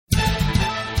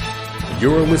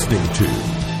You're listening to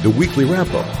the Weekly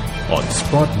Wrap-Up on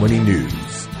Sprott Money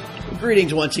News.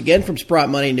 Greetings once again from Sprott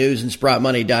Money News and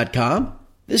SprottMoney.com.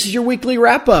 This is your Weekly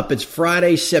Wrap-Up. It's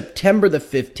Friday, September the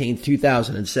 15th,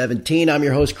 2017. I'm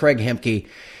your host, Craig Hemke,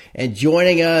 and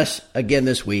joining us again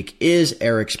this week is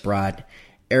Eric Sprott.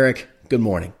 Eric, good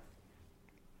morning.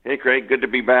 Hey, Craig. Good to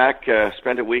be back.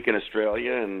 Spent a week in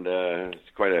Australia, and it's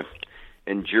quite a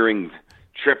enduring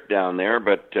trip down there,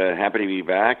 but happy to be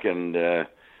back. And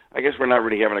I guess we're not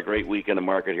really having a great week in the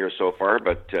market here so far,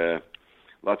 but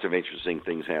lots of interesting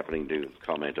things happening to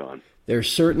comment on. There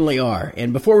certainly are.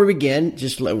 And before we begin,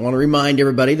 just want to remind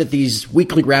everybody that these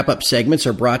weekly wrap-up segments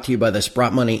are brought to you by the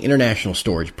Sprott Money International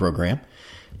Storage Program.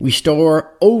 We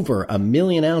store over 1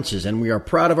 million ounces, and we are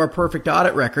proud of our perfect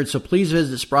audit record, so please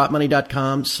visit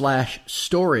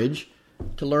SprottMoney.com/storage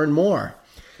to learn more.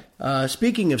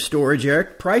 Speaking of storage,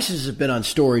 Eric, prices have been on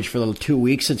storage for the 2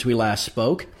 weeks since we last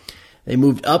spoke. They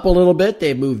moved up a little bit,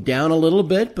 they moved down a little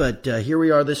bit, but here we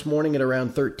are this morning at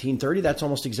around $13.30. That's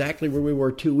almost exactly where we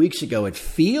were 2 weeks ago. It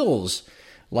feels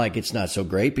like it's not so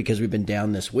great because we've been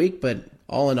down this week, but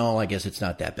all in all, I guess it's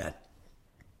not that bad.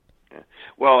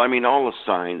 Well, I mean, all the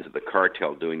signs of the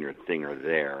cartel doing their thing are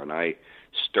there, and I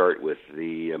start with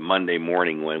the Monday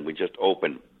morning when we just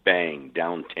opened, bang,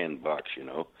 down $10, you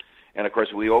know. And, of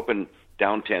course, we open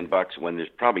down $10 when there's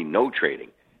probably no trading.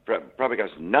 Probably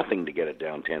costs nothing to get it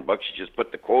down $10. You just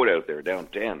put the quote out there, down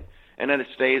 10, and then it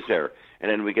stays there.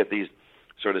 And then we get these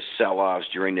sort of sell-offs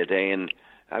during the day. And,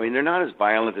 I mean, they're not as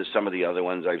violent as some of the other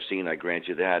ones I've seen, I grant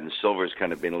you that. And silver's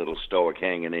kind of been a little stoic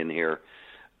hanging in here.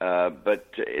 But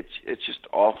it's just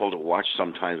awful to watch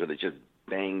sometimes with it just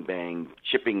bang, bang,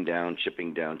 chipping down.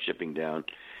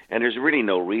 And there's really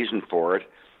no reason for it.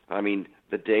 I mean,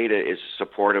 the data is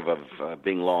supportive of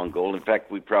being long gold. In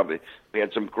fact, we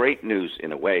had some great news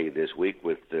in a way this week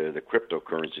with the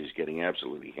cryptocurrencies getting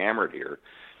absolutely hammered here,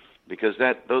 because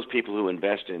those people who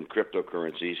invest in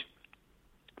cryptocurrencies,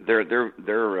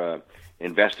 they're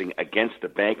investing against the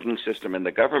banking system and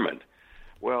the government.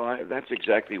 Well, that's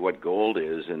exactly what gold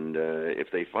is, and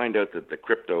if they find out that the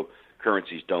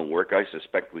cryptocurrencies don't work, I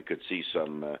suspect we could see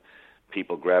some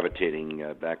people gravitating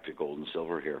back to gold and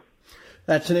silver here.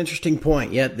 That's an interesting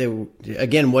point. Yet,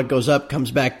 again, what goes up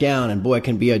comes back down, and boy, it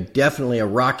can be definitely a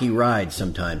rocky ride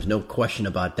sometimes. No question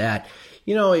about that.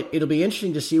 You know, it'll be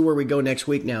interesting to see where we go next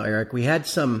week now, Eric. We had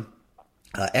some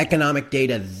economic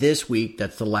data this week.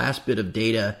 That's the last bit of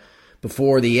data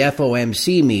before the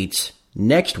FOMC meets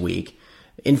next week.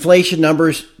 Inflation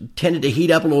numbers tended to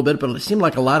heat up a little bit, but it seemed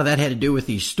like a lot of that had to do with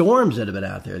these storms that have been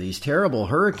out there, these terrible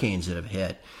hurricanes that have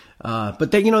hit.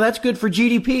 But that's good for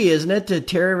GDP, isn't it, to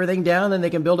tear everything down and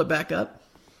they can build it back up?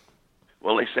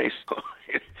 Well, they say so.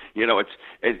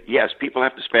 Yes, people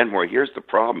have to spend more. Here's the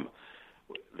problem.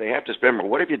 They have to spend more.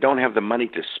 What if you don't have the money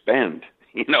to spend?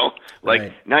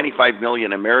 Right. 95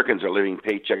 million Americans are living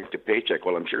paycheck to paycheck.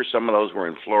 Well, I'm sure some of those were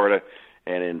in Florida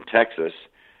and in Texas.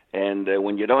 And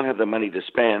when you don't have the money to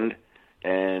spend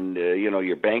and,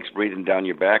 your bank's breathing down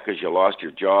your back because you lost your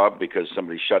job because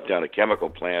somebody shut down a chemical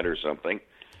plant or something,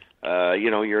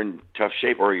 you're in tough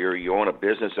shape, or you own a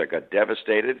business that got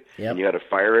devastated, and you had to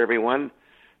fire everyone,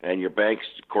 and your bank,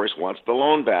 of course, wants the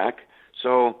loan back.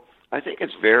 So I think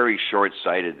it's very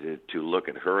short-sighted to look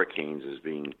at hurricanes as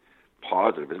being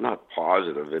positive. It's not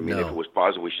positive. I mean, If it was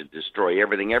positive, we should destroy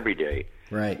everything every day,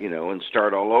 right? And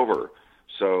start all over.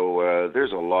 So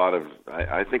there's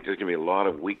I think there's going to be a lot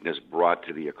of weakness brought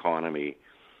to the economy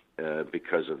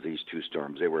because of these two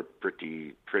storms. They were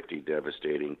pretty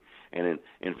devastating. And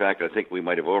in fact, I think we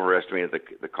might have overestimated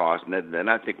the cost, and then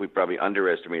I think we probably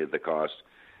underestimated the cost.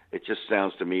 It just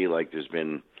sounds to me like there's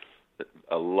been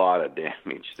a lot of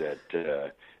damage that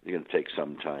is going to take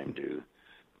some time to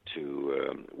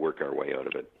work our way out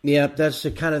of it. Yeah, that's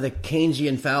kind of the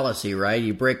Keynesian fallacy, right?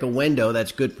 You break a window,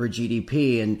 that's good for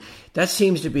GDP, and that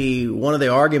seems to be one of the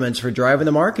arguments for driving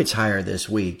the markets higher this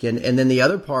week. And then the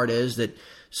other part is that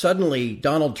suddenly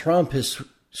Donald Trump has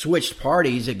switched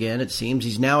parties again. It seems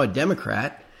he's now a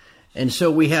Democrat. And so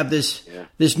we have this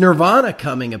nirvana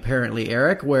coming, apparently,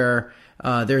 Eric, where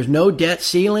there's no debt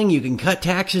ceiling. You can cut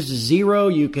taxes to zero.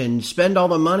 You can spend all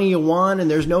the money you want,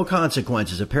 and there's no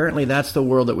consequences. Apparently, that's the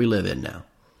world that we live in now.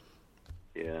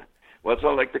 Yeah. Well, it's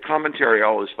all like the commentary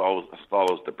always follows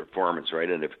the performance,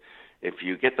 right? And if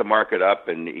you get the market up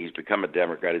and he's become a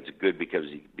Democrat, it's good because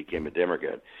he became a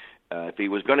Democrat. If he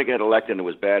was going to get elected, it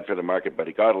was bad for the market, but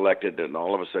he got elected, and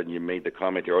all of a sudden you made the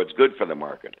comment, it's good for the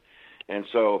market. And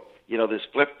so, this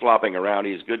flip-flopping around,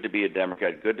 he's good to be a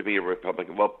Democrat, good to be a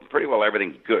Republican. Well, pretty well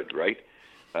everything's good, right?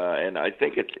 And I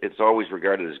think it's always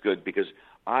regarded as good because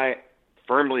I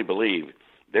firmly believe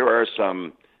there are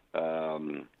some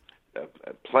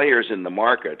players in the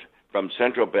market from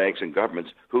central banks and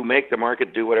governments who make the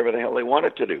market do whatever the hell they want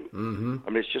it to do. Mm-hmm. I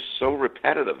mean, it's just so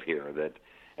repetitive here that,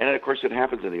 and of course it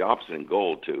happens in the opposite in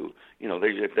gold too. You know,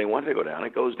 if they want to go down,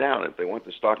 it goes down. If they want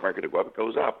the stock market to go up, it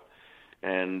goes up.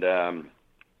 And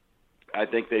I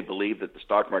think they believe that the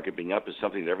stock market being up is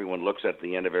something that everyone looks at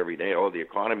the end of every day. Oh, the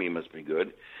economy must be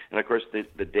good. And of course,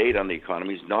 the data on the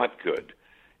economy is not good.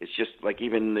 It's just like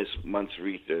even this month's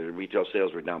retail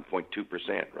sales were down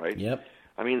 0.2%, right? Yep.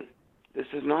 I mean, this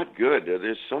is not good.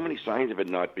 There's so many signs of it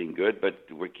not being good, but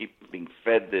we keep being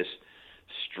fed this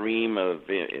stream of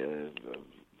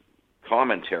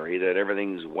commentary that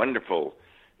everything's wonderful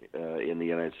in the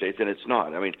United States, and it's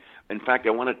not. I mean, in fact, I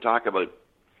want to talk about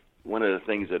one of the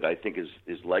things that I think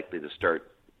is likely to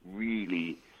start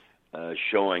really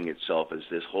showing itself is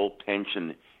this whole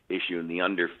pension issue and the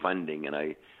underfunding. And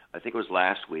I think it was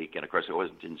last week, and of course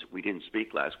we didn't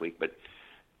speak last week, but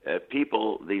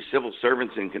the civil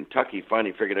servants in Kentucky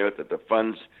finally figured out that the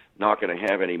fund's not going to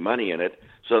have any money in it,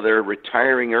 so they're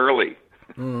retiring early.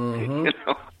 Mm-hmm. You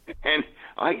know? And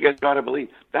I just got to believe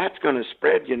that's going to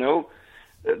spread, you know.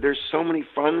 There's so many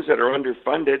funds that are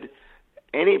underfunded.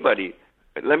 Anybody,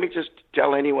 let me just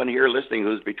tell anyone here listening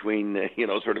who's between,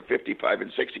 sort of 55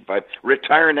 and 65,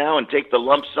 retire now and take the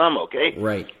lump sum, okay?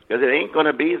 Right. Because it ain't going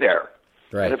to be there.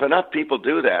 Right. And if enough people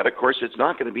do that, of course, it's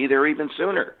not going to be there even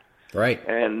sooner. Right.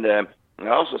 And I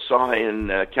also saw in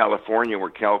California where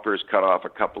CalPERS cut off a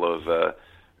couple of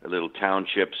little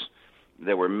townships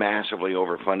that were massively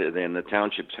overfunded, and the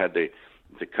townships had to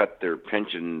cut their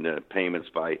pension payments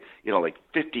by, like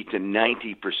 50 to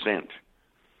 90%,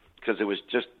 because it was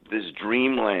just this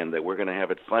dreamland that we're going to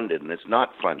have it funded, and it's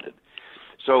not funded.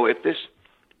 So if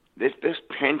this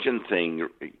pension thing,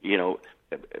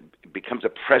 becomes a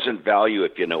present value,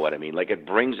 if you know what I mean, like it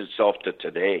brings itself to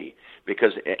today,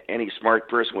 because any smart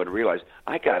person would realize,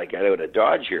 I got to get out of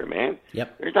Dodge here, man.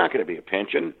 Yep. There's not going to be a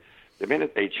pension. The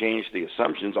minute they change the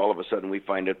assumptions, all of a sudden we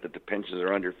find out that the pensions are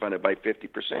underfunded by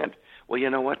 50%. Well, you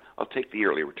know what? I'll take the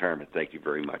early retirement. Thank you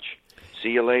very much. See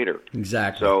you later.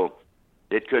 Exactly. So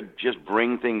it could just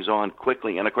bring things on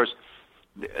quickly. And, of course,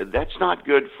 that's not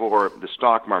good for the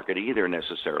stock market either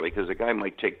necessarily, because the guy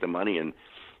might take the money and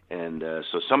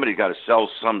so somebody's got to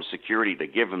sell some security to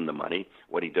give him the money.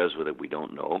 What he does with it, we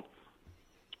don't know.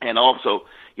 And also,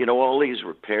 all these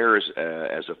repairs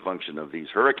as a function of these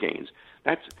hurricanes,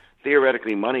 that's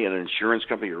theoretically money an insurance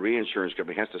company or reinsurance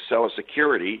company has to sell a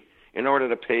security in order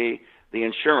to pay the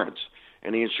insurance.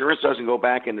 And the insurance doesn't go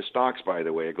back into stocks, by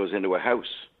the way. It goes into a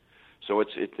house. So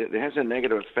it has a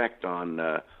negative effect on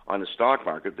the stock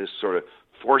market, this sort of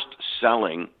forced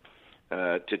selling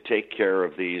to take care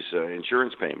of these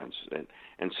insurance payments.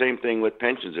 And same thing with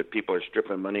pensions. If people are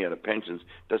stripping money out of pensions,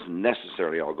 it doesn't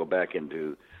necessarily all go back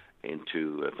into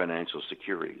financial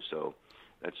security. So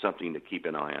that's something to keep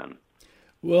an eye on.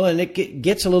 Well, and it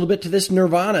gets a little bit to this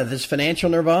nirvana, this financial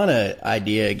nirvana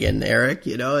idea again, Eric.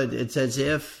 It's as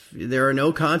if there are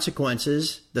no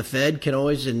consequences. The Fed can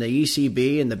always, and the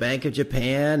ECB and the Bank of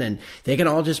Japan, and they can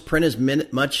all just print as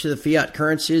much of the fiat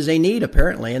currency as they need,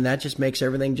 apparently, and that just makes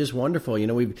everything just wonderful.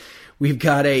 We've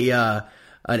got an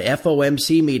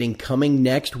FOMC meeting coming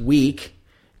next week.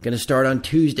 Going to start on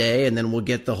Tuesday, and then we'll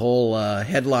get the whole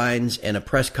headlines and a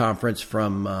press conference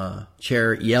from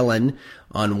Chair Yellen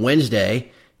on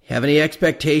Wednesday. Have any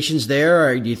expectations there,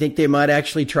 or do you think they might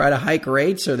actually try to hike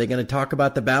rates? Are they going to talk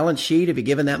about the balance sheet? Have you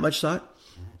given that much thought?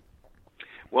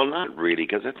 Well, not really,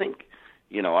 because I think,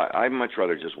 I'd much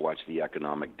rather just watch the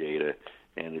economic data,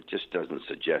 and it just doesn't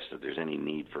suggest that there's any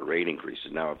need for rate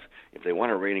increases. Now, if they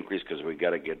want a rate increase because we've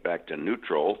got to get back to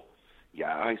neutral,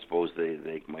 yeah, I suppose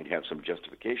they might have some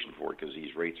justification for it, because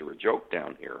these rates are a joke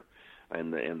down here,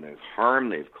 and the harm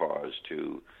they've caused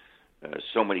to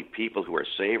so many people who are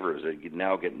savers that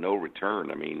now get no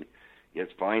return. I mean,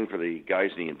 it's fine for the guys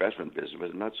in the investment business,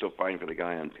 but not so fine for the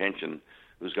guy on pension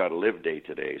who's got to live day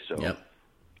to day. So, yep.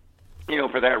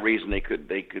 For that reason, they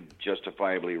could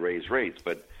justifiably raise rates,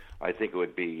 but I think it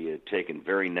would be taken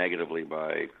very negatively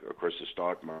by, of course, the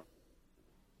stock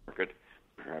market,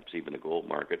 perhaps even the gold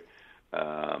market.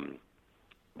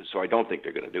 So I don't think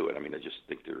they're going to do it. I mean, I just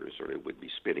think they sort of would be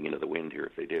spitting into the wind here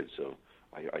if they did. So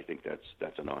I think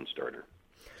that's a non-starter.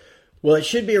 Well, it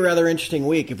should be a rather interesting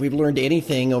week. If we've learned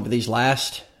anything over these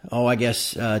last,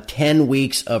 10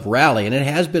 weeks of rally, and it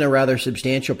has been a rather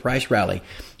substantial price rally.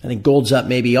 I think gold's up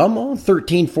maybe almost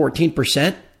 13,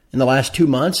 14% in the last 2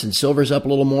 months, and silver's up a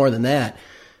little more than that.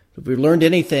 If we've learned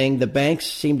anything, the banks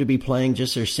seem to be playing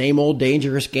just their same old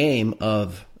dangerous game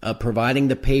of providing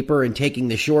the paper and taking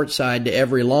the short side to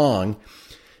every long.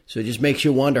 So it just makes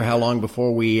you wonder how long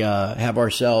before we have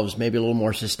ourselves maybe a little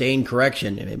more sustained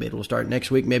correction. Maybe it will start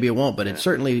next week, maybe it won't. But it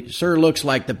certainly looks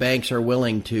like the banks are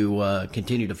willing to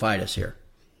continue to fight us here.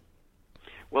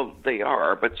 Well, they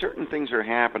are, but certain things are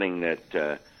happening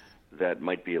that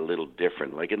might be a little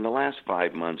different. Like in the last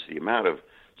 5 months, the amount of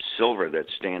silver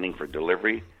that's standing for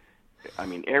delivery, I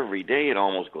mean, every day it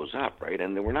almost goes up, right?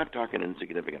 And we're not talking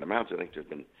insignificant amounts. I think there's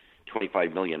been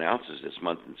 25 million ounces this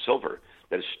month in silver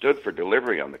that has stood for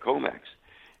delivery on the COMEX.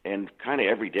 And kind of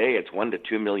every day it's 1 to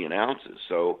 2 million ounces.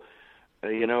 So,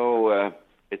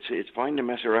 it's fine to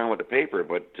mess around with the paper,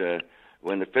 but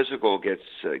when the physical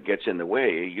gets in the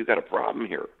way, you got a problem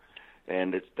here.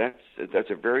 And that's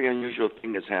a very unusual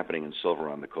thing that's happening in silver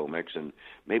on the COMEX, and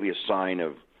maybe a sign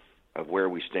of where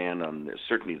we stand on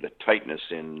certainly the tightness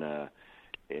in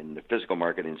the physical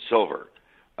market in silver.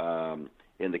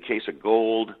 In the case of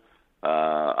gold,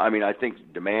 I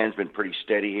think demand's been pretty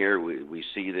steady here. We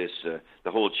see this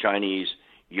the whole Chinese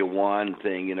yuan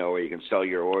thing, where you can sell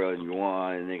your oil in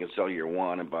yuan, and they can sell your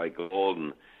yuan and buy gold,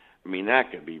 and I mean that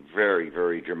could be very,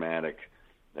 very dramatic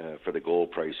for the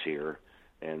gold price here.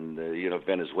 And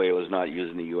Venezuela's not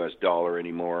using the U.S. dollar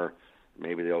anymore.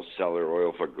 Maybe they'll sell their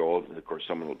oil for gold. And of course,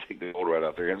 someone will take the gold right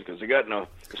off their hands because they got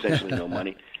essentially no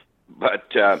money.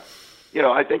 But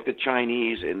I think the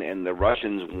Chinese and the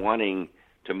Russians wanting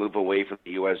to move away from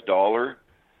the U.S. dollar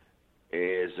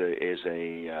is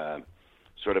a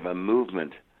sort of a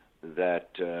movement that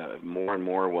more and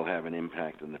more will have an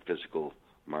impact on the physical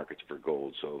markets for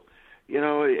gold. So,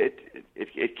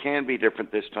 it can be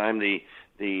different this time.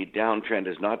 The downtrend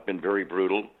has not been very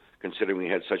brutal, considering we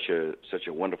had such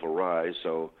a wonderful rise.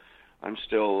 So, I'm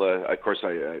still, of course,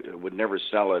 I would never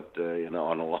sell it,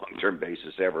 on a long-term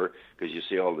basis ever, because you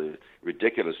see all the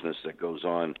ridiculousness that goes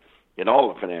on in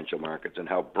all the financial markets and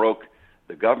how broke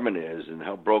the government is and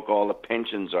how broke all the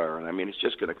pensions are. And I mean, it's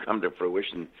just going to come to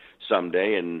fruition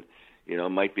someday, and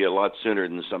might be a lot sooner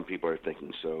than some people are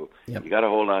thinking. So You got to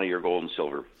hold on to your gold and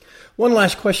silver. One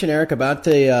last question, Eric, about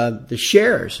the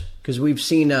shares, because we've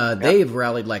seen they've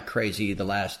rallied like crazy the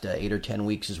last 8 or 10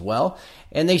 weeks as well,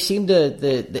 and they seem to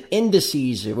the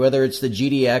indices, whether it's the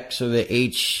GDX or the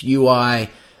HUI,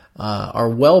 are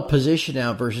well positioned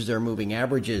now versus their moving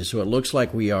averages. So it looks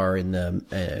like we are in the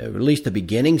at least the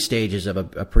beginning stages of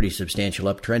a pretty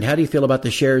substantial uptrend. How do you feel about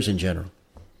the shares in general?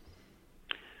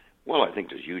 Well, I think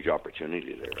there's huge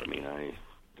opportunity there. I mean,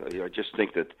 I just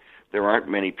think that there aren't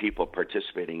many people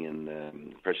participating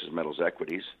in precious metals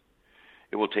equities.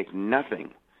 It will take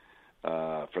nothing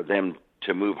for them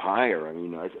to move higher. I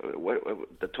mean,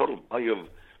 the total value of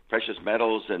precious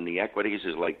metals and the equities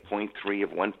is like 0.3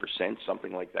 of 1%,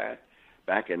 something like that.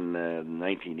 Back in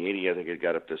 1980, I think it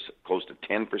got up to close to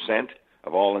 10%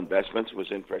 of all investments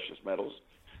was in precious metals.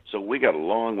 So we got a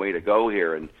long way to go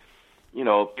here, and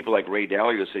people like Ray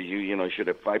Dalio say you should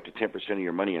have 5 to 10% of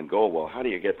your money in gold. Well, how do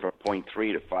you get from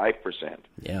 0.3 to 5%?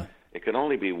 Yeah, it can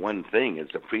only be one thing: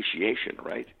 it's appreciation,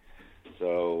 right?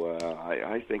 So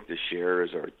I think the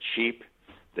shares are cheap.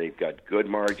 They've got good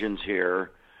margins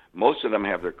here. Most of them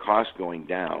have their costs going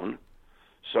down.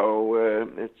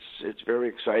 So it's very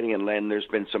exciting, and then there's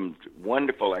been some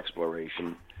wonderful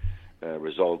exploration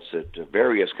results that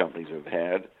various companies have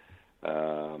had,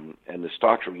 and the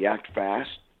stocks react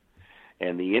fast.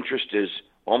 And the interest is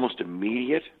almost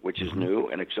immediate, which is new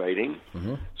and exciting.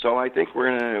 Mm-hmm. So I think we're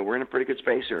in a pretty good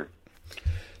space here.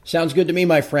 Sounds good to me,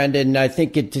 my friend, and I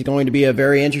think it's going to be a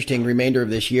very interesting remainder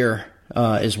of this year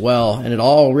as well. And it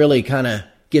all really kind of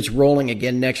gets rolling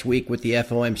again next week with the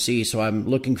FOMC. So I'm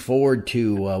looking forward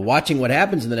to watching what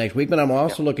happens in the next week, but I'm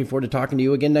also looking forward to talking to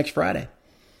you again next Friday.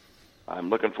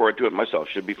 I'm looking forward to it myself.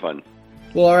 Should be fun.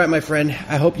 Well, all right, my friend.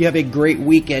 I hope you have a great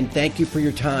weekend. Thank you for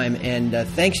your time. And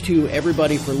thanks to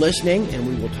everybody for listening. And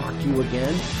we will talk to you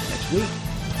again next week.